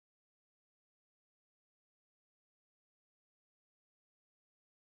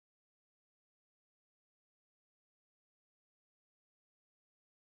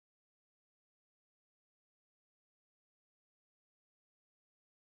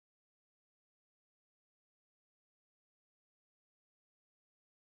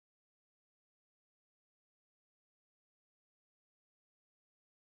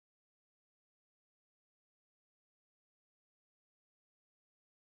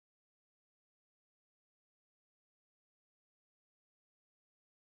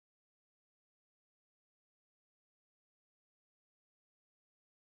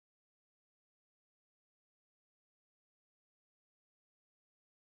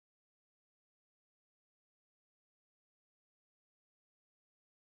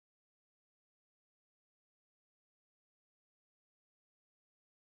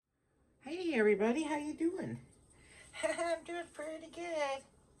Hey everybody, how you doing? I'm doing pretty good.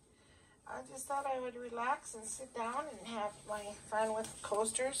 I just thought I would relax and sit down and have my fun with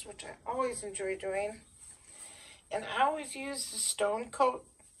coasters, which I always enjoy doing. And I always use the Stone Coat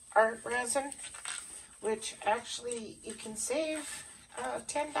Art Resin, which actually you can save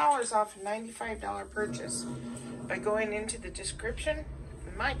 $10 off a $95 purchase by going into the description,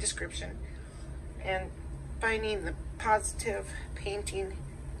 my description, and finding the positive painting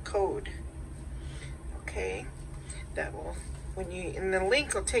code. Okay, that will, and the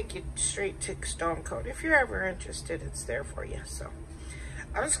link will take you straight to Stone Coat. If you're ever interested, it's there for you. So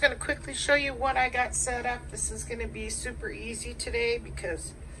I'm just going to quickly show you what I got set up. This is going to be super easy today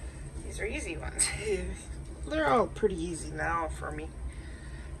because these are easy ones. They're all pretty easy now for me.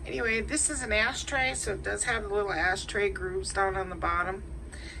 Anyway, this is an ashtray, so it does have the little ashtray grooves down on the bottom.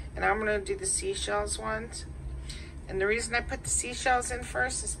 And I'm going to do the seashells ones. And the reason I put the seashells in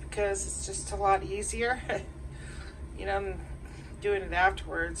first is because it's just a lot easier, you know, doing it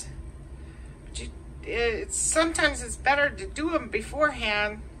afterwards. But sometimes it's better to do them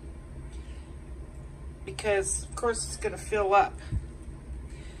beforehand because, of course, it's going to fill up.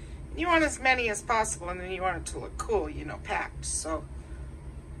 You want as many as possible, and then you want it to look cool, you know, packed. So,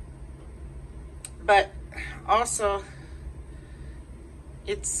 but also,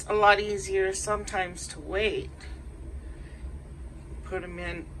 it's a lot easier sometimes to wait. Put them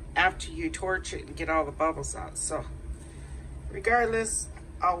in after you torch it and get all the bubbles out. So regardless,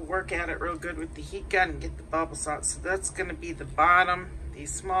 I'll work at it real good with the heat gun and get the bubbles out. So that's going to be the bottom,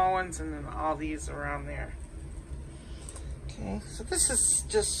 these small ones, and then all these around there. Okay, so this is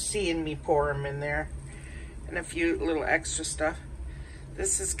just seeing me pour them in there and a few little extra stuff.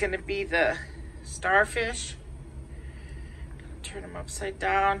 This is going to be the starfish. Turn them upside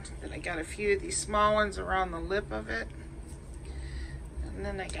down. Then I got a few of these small ones around the lip of it. And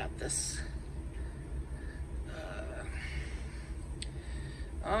then I got this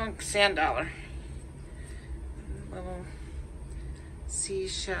sand dollar. Little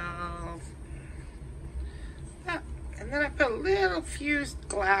seashell. And then I put a few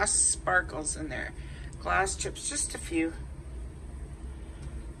glass sparkles in there. Glass chips, just a few.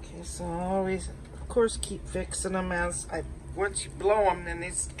 Okay, so I always, of course, keep fixing them once you blow them, then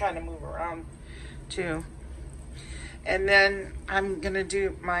they kind of move around too. And then I'm gonna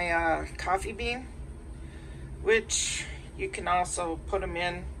do my coffee bean, which you can also put them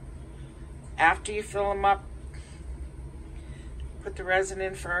in after you fill them up. Put the resin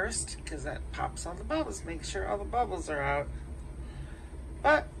in first, because that pops all the bubbles. Make sure all the bubbles are out.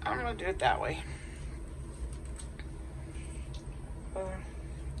 But I'm gonna do it that way.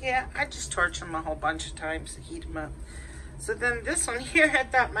 Yeah, I just torch them a whole bunch of times to heat them up. So then this one here, I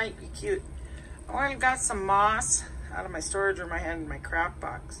thought might be cute. I already got some moss out of my storage room I had in my craft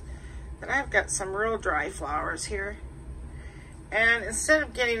box. Then I've got some real dry flowers here. And instead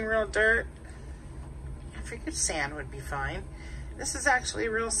of getting real dirt, I figured sand would be fine. This is actually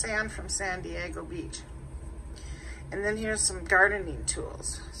real sand from San Diego Beach. And then here's some gardening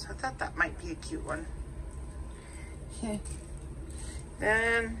tools. So I thought that might be a cute one. Okay.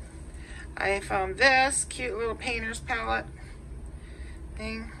 Then I found this cute little painter's palette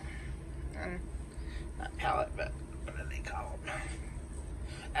thing. And not palette, but what do they call them?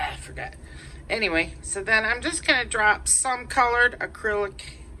 I forgot. Anyway, so then I'm just going to drop some colored acrylic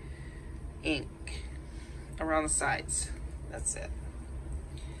ink around the sides. That's it.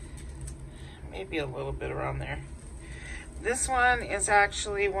 Maybe a little bit around there. This one is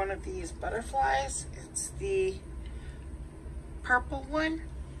actually one of these butterflies. It's the purple one.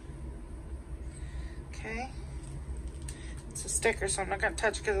 Okay. It's a sticker, so I'm not going to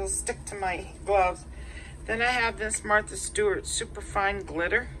touch it because it'll stick to my gloves. Then I have this Martha Stewart super fine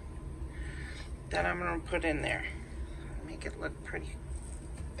glitter that I'm going to put in there. Make it look pretty.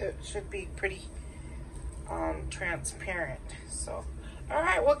 It should be pretty transparent. So, all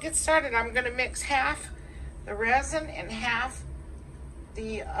right, we'll get started. I'm going to mix half the resin and half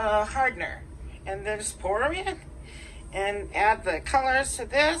the hardener, and then just pour them in and add the colors to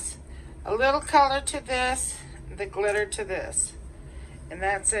this, a little color to this, the glitter to this, and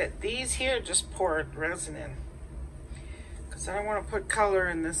that's it. These here just pour resin in because I don't want to put color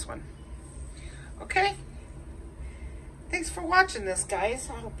in this one. Okay, thanks for watching this, guys.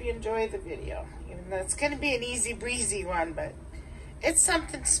 I hope you enjoy the video. Even though it's going to be an easy breezy one, but it's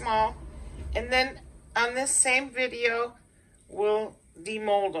something small. And then on this same video we'll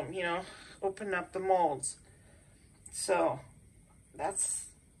demold them, you know, open up the molds. So that's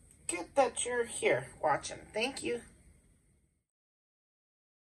good that you're here watching. Thank you.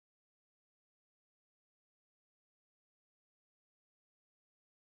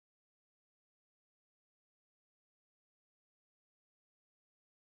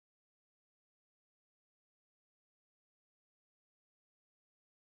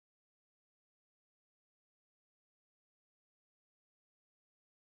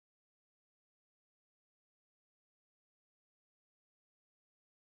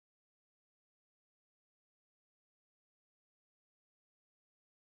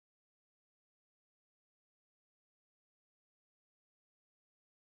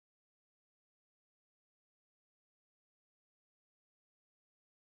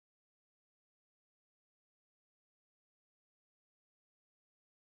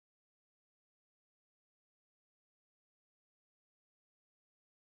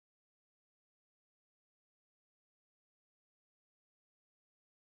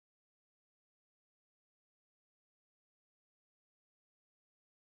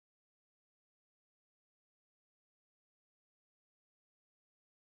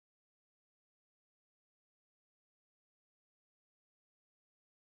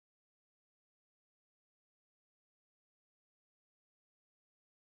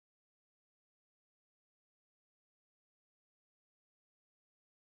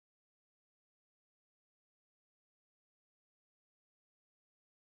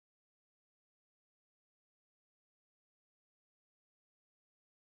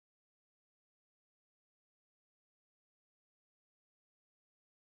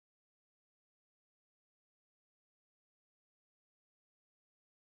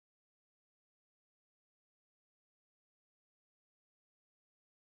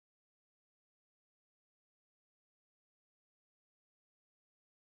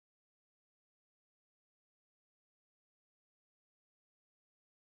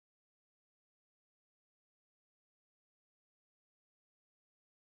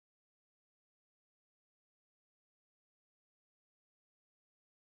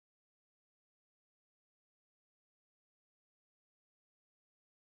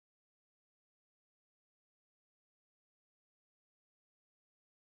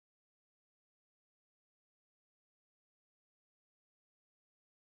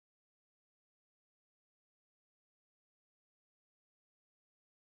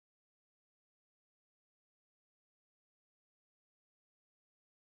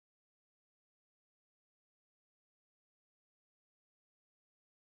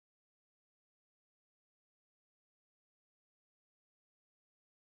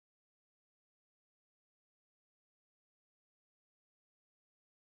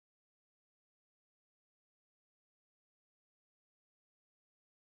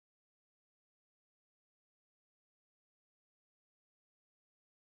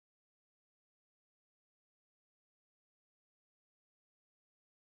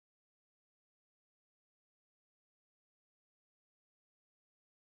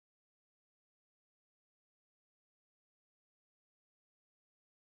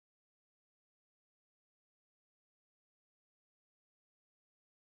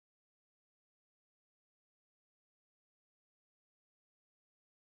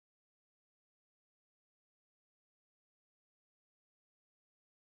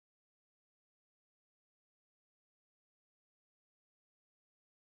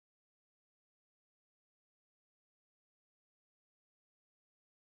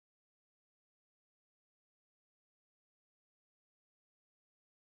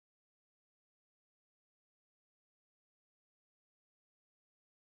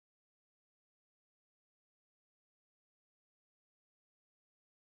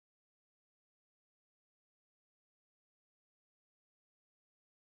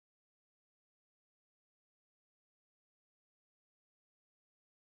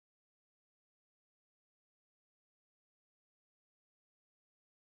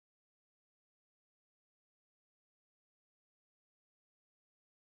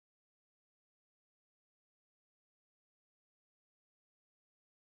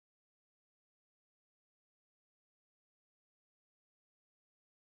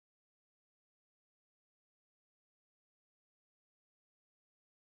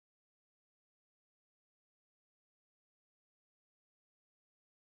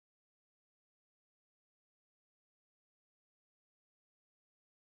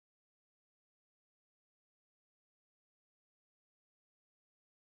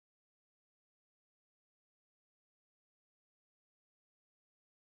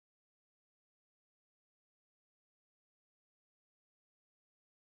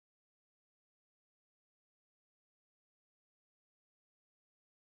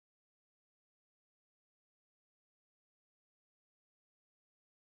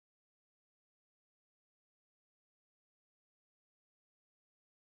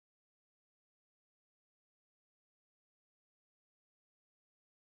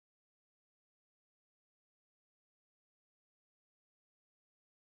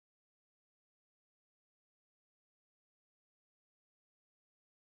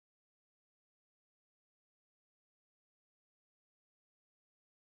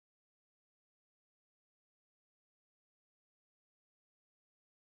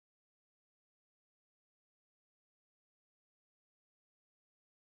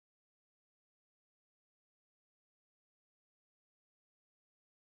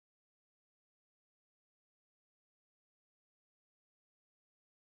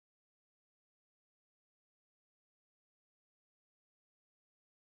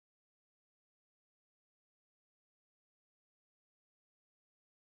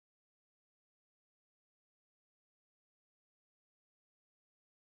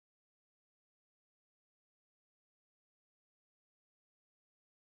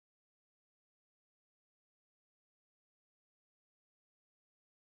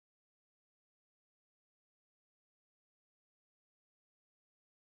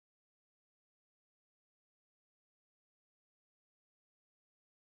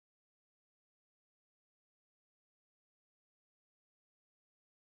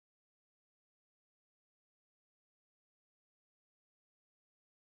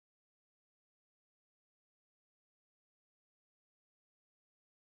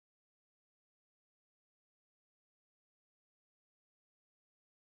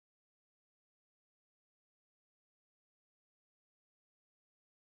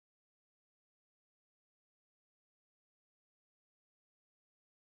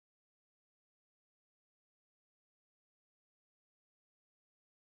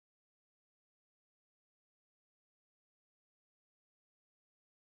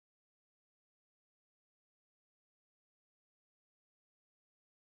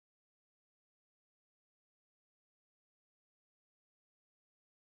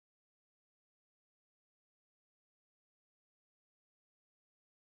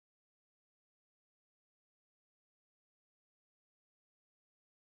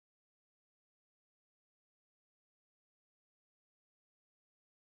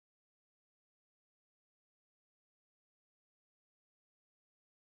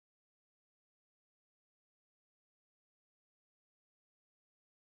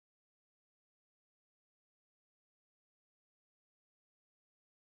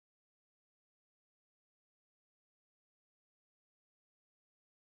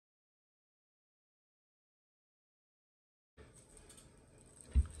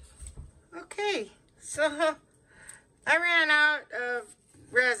 Okay, so I ran out of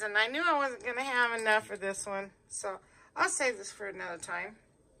resin. I knew I wasn't going to have enough for this one, so I'll save this for another time.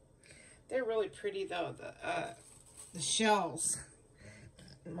 They're really pretty though, the shells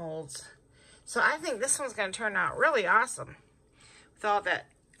molds. So I think this one's going to turn out really awesome with all that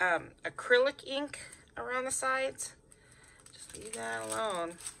acrylic ink around the sides. Just leave that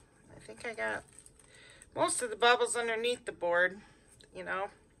alone. I think I got most of the bubbles underneath the board, you know.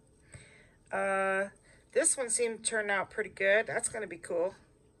 This one seemed to turn out pretty good. That's going to be cool.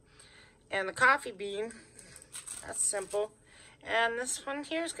 And the coffee bean, that's simple. And this one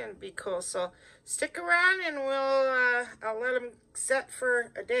here is going to be cool. So stick around and I'll let them set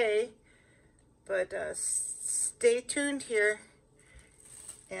for a day. But stay tuned here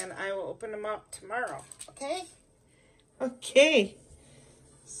and I will open them up tomorrow. Okay? Okay.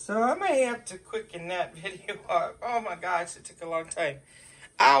 So I might have to quicken that video up. Oh my gosh, it took a long time.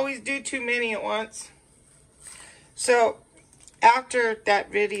 I always do too many at once. So after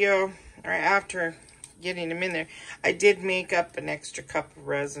that video, or after getting them in there, I did make up an extra cup of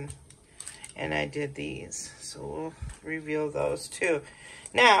resin. And I did these. So we'll reveal those too.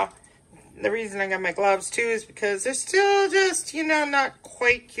 Now, the reason I got my gloves too is because they're still just, you know, not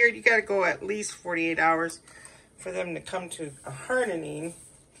quite cured. You got to go at least 48 hours for them to come to a hardening.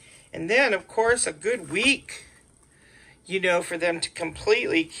 And then, of course, a good week, you know, for them to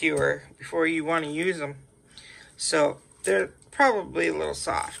completely cure before you want to use them. So they're probably a little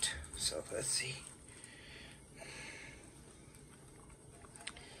soft. So let's see.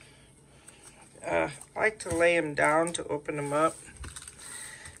 I like to lay them down to open them up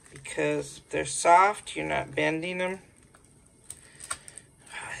because if they're soft, you're not bending them.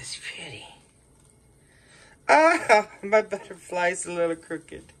 Oh, it's pretty. Ah, my butterfly's a little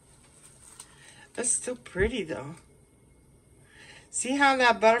crooked. That's still pretty though. See how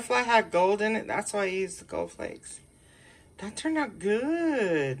that butterfly had gold in it? That's why I used the gold flakes. That turned out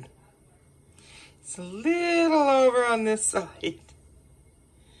good. It's a little over on this side,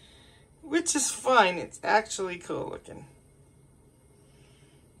 which is fine. It's actually cool looking.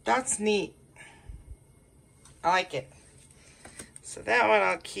 That's neat. I like it. So that one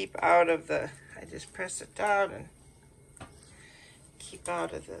I'll keep out of the, I just press it down and keep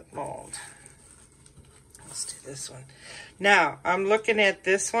out of the mold. Let's do this one. Now, I'm looking at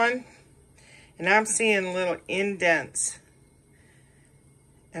this one, and I'm seeing little indents.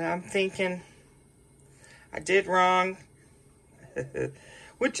 And I'm thinking, I did wrong.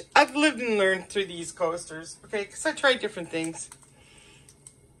 Which I've lived and learned through these coasters, okay? Because I tried different things.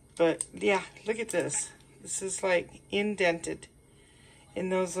 But, yeah, look at this. This is, like, indented in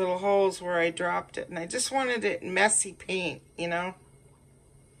those little holes where I dropped it. And I just wanted it messy paint, you know?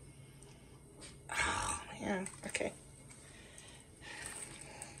 Oh, man. Okay.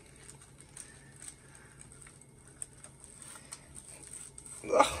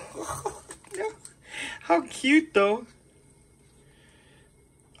 Oh, no. How cute, though.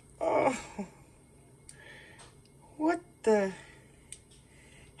 Oh. What the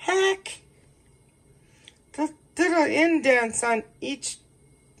heck? The little indents on each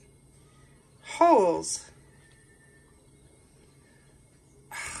holes.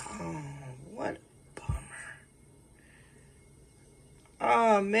 Oh, what a bummer.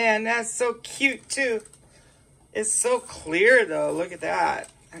 Oh, man, that's so cute, too. It's so clear, though. Look at that.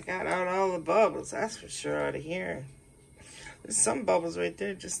 I got out all the bubbles. That's for sure out of here. There's some bubbles right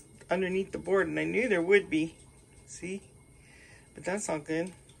there just underneath the board, and I knew there would be. See? But that's all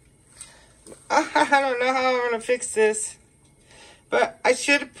good. I don't know how I'm going to fix this. But I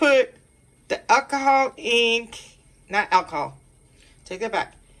should have put the alcohol ink, not alcohol. Take that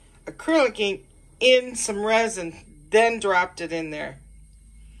back. Acrylic ink in some resin, then dropped it in there.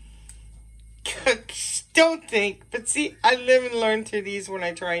 Don't think, but see, I live and learn through these when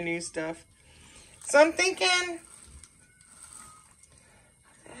I try new stuff. So I'm thinking,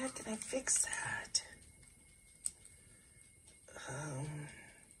 how can I fix that?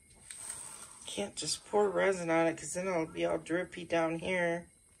 Can't just pour resin on it because then it'll be all drippy down here.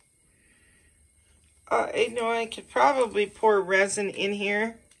 You know, I could probably pour resin in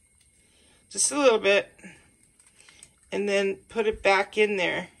here, just a little bit, and then put it back in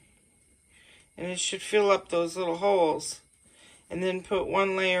there. And it should fill up those little holes. And then put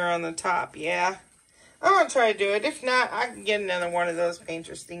one layer on the top. Yeah. I'm going to try to do it. If not, I can get another one of those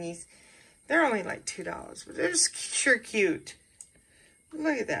painters thingies. They're only like $2. But they're just sure cute.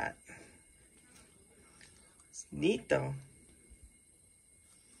 Look at that. It's neat though.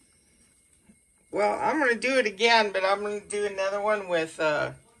 Well, I'm going to do it again. But I'm going to do another one with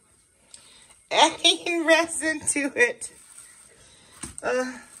adding resin to it.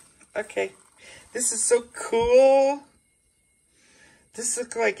 Okay. This is so cool. This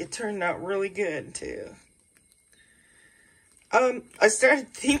looked like it turned out really good too. I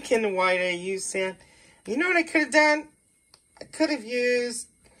started thinking why I use sand. You know what I could have done? I could have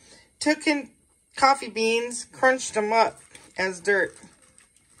taken coffee beans, crunched them up as dirt.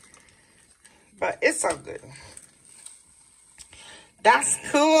 But it's all good. That's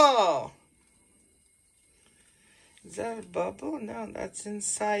cool. Is that a bubble? No, that's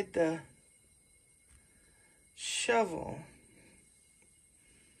inside the shovel.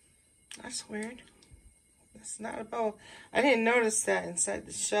 That's weird. That's not a bubble. I didn't notice that inside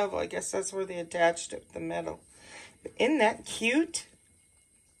the shovel. I guess that's where they attached it, the metal. But isn't that cute?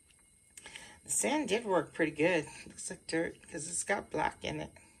 The sand did work pretty good. Looks like dirt because it's got black in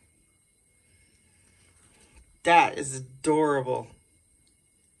it. That is adorable.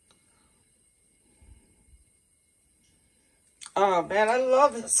 Oh man, I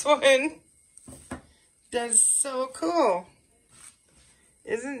love this one. That is so cool.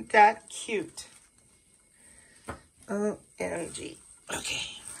 Isn't that cute? OMG.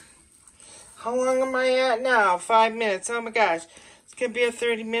 Okay. How long am I at now? 5 minutes. Oh my gosh. It's going to be a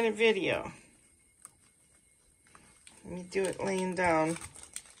 30-minute video. Let me do it laying down.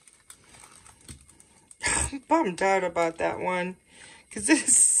 I'm bummed out about that one. Because it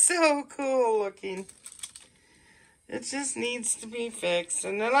is so cool looking. It just needs to be fixed.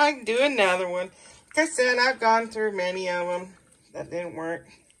 And then I can do another one. Like I said, I've gone through many of them. That didn't work.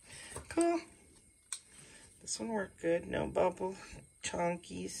 Cool. This one worked good. No bubble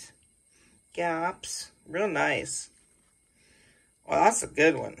chunkies. Gaps. Real nice. Well, that's a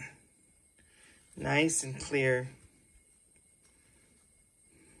good one. Nice and clear.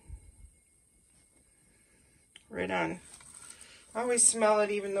 Right on. I always smell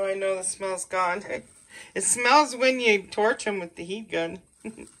it even though I know the smell's gone. It smells when you torch them with the heat gun.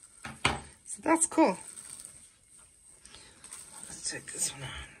 So that's cool. Let's take this one on.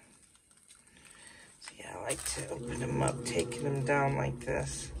 So yeah, I like to open them up, taking them down like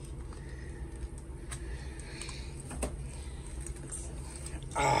this.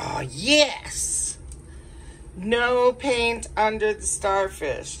 Oh, yes! No paint under the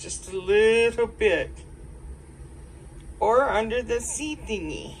starfish, just a little bit. Or under the sea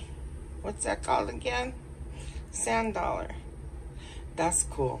thingy. What's that called again? Sand dollar. That's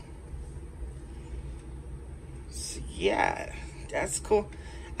cool. So yeah, that's cool.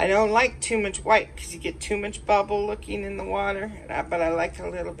 I don't like too much white because you get too much bubble looking in the water. But I like a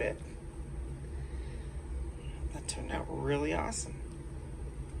little bit. That turned out really awesome.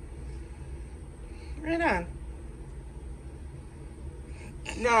 Right on.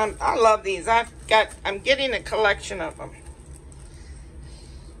 No, I love these. I'm getting a collection of them.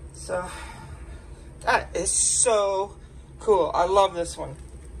 So, that is so cool. I love this one.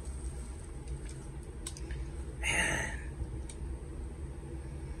 Man.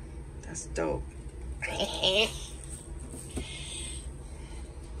 That's dope.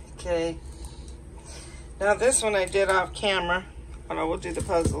 Okay. Now this one I did off camera. Hold on, we'll do the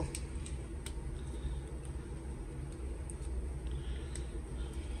puzzle.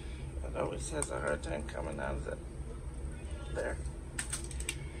 It always has a hard time coming out of it. There.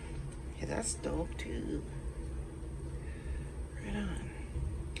 Yeah, that's dope too. Right on.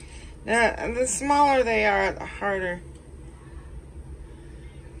 Now, and the smaller they are, the harder.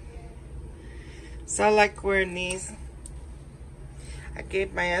 So I like wearing these. I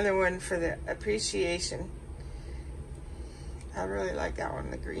gave my other one for the appreciation. I really like that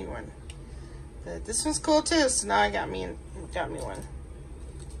one, the green one. But this one's cool too, so now I got me one.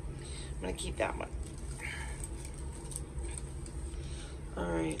 I'm gonna keep that one.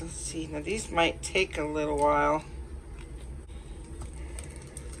 Alright, let's see. Now these might take a little while.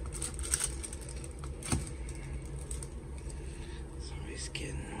 Somebody's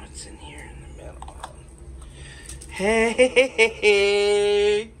getting what's in here in the middle. Hey!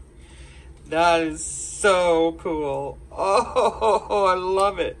 That is so cool. Oh, I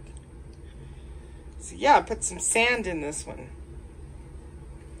love it. So yeah, I put some sand in this one.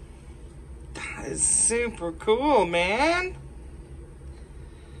 That is super cool, man.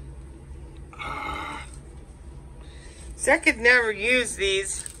 So I could never use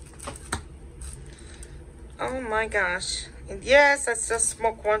these. Oh my gosh. And yes, I still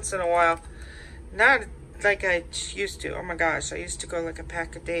smoke once in a while. Not like I used to. Oh my gosh, I used to go like a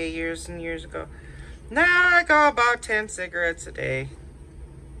pack a day years and years ago. Now I go about 10 cigarettes a day.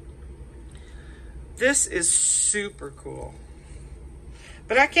 This is super cool.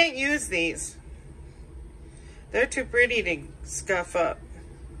 But I can't use these. They're too pretty to scuff up.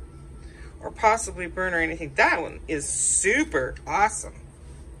 Or possibly burn or anything. That one is super awesome.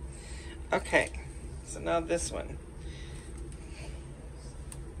 Okay. So now this one.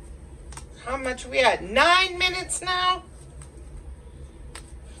 How much are we at? 9 minutes now?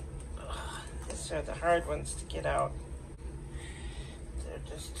 Ugh, these are the hard ones to get out. They're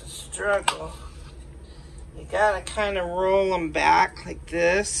just a struggle. You gotta kind of roll them back like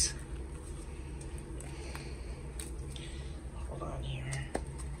this. Hold on here.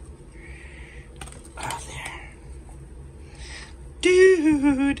 Oh, there.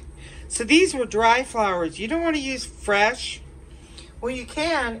 Dude! So these were dry flowers. You don't want to use fresh. Well, you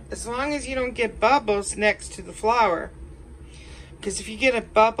can, as long as you don't get bubbles next to the flower. Because if you get a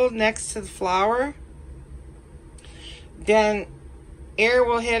bubble next to the flower, then air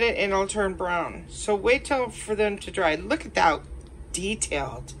will hit it and it'll turn brown. So wait till for them to dry. Look at that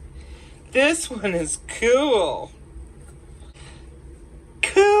detailed. This one is cool.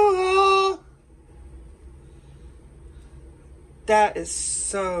 Cool. That is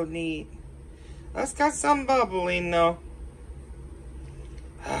so neat. That's got some bubbling though.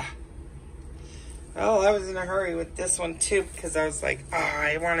 Well, I was in a hurry with this one too because I was like,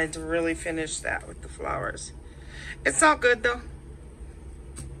 I wanted to really finish that with the flowers. It's all good though.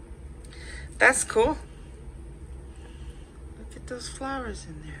 That's cool. Look at those flowers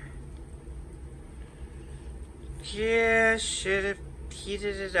in there. Yeah, should have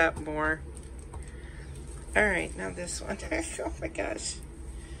heated it up more. All right, now this one. Oh my gosh.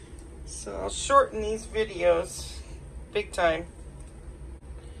 So I'll shorten these videos big time.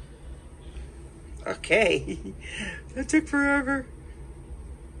 Okay, that took forever.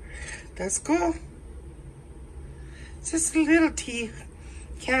 That's cool. It's just a little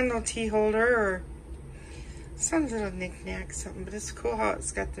candle tea holder or some little knick-knack something, but it's cool how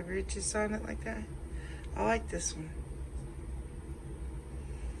it's got the ridges on it like that. I like this one.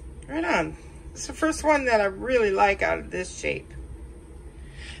 Right on. It's the first one that I really like out of this shape.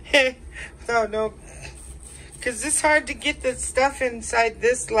 Without no, because it's hard to get the stuff inside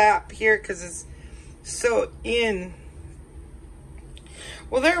this lap here because it's so in.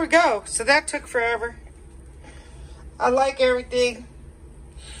 Well, there we go. So that took forever. I like everything.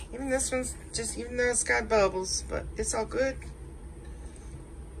 Even this one's just, even though it's got bubbles, but it's all good.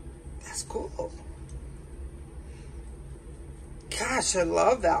 That's cool. Gosh, I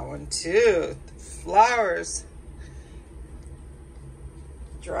love that one too. The flowers.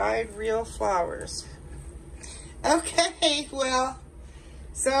 Dried real flowers. Okay, well.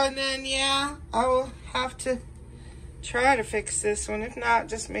 So, and then, yeah, I will have to try to fix this one. If not,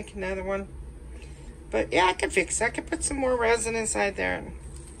 just make another one. But, yeah, I can fix it. I can put some more resin inside there.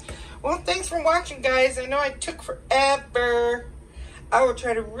 Well, thanks for watching, guys. I know I took forever. I will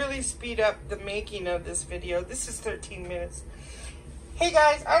try to really speed up the making of this video. This is 13 minutes. Hey,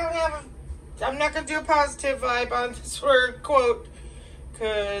 guys, I'm not going to do a positive vibe on this word quote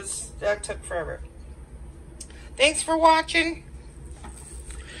because that took forever. Thanks for watching.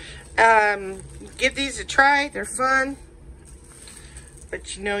 Give these a try. They're fun.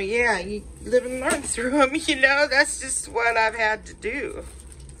 But, you know, yeah, you live and learn through them. You know, that's just what I've had to do.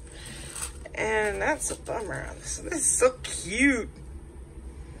 And that's a bummer. This is so cute.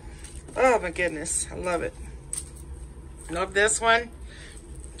 Oh, my goodness. I love it. Love this one.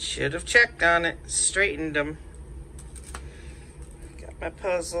 Should have checked on it. Straightened them. Got my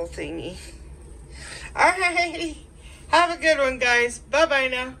puzzle thingy. Alrighty. Have a good one, guys. Bye-bye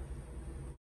now.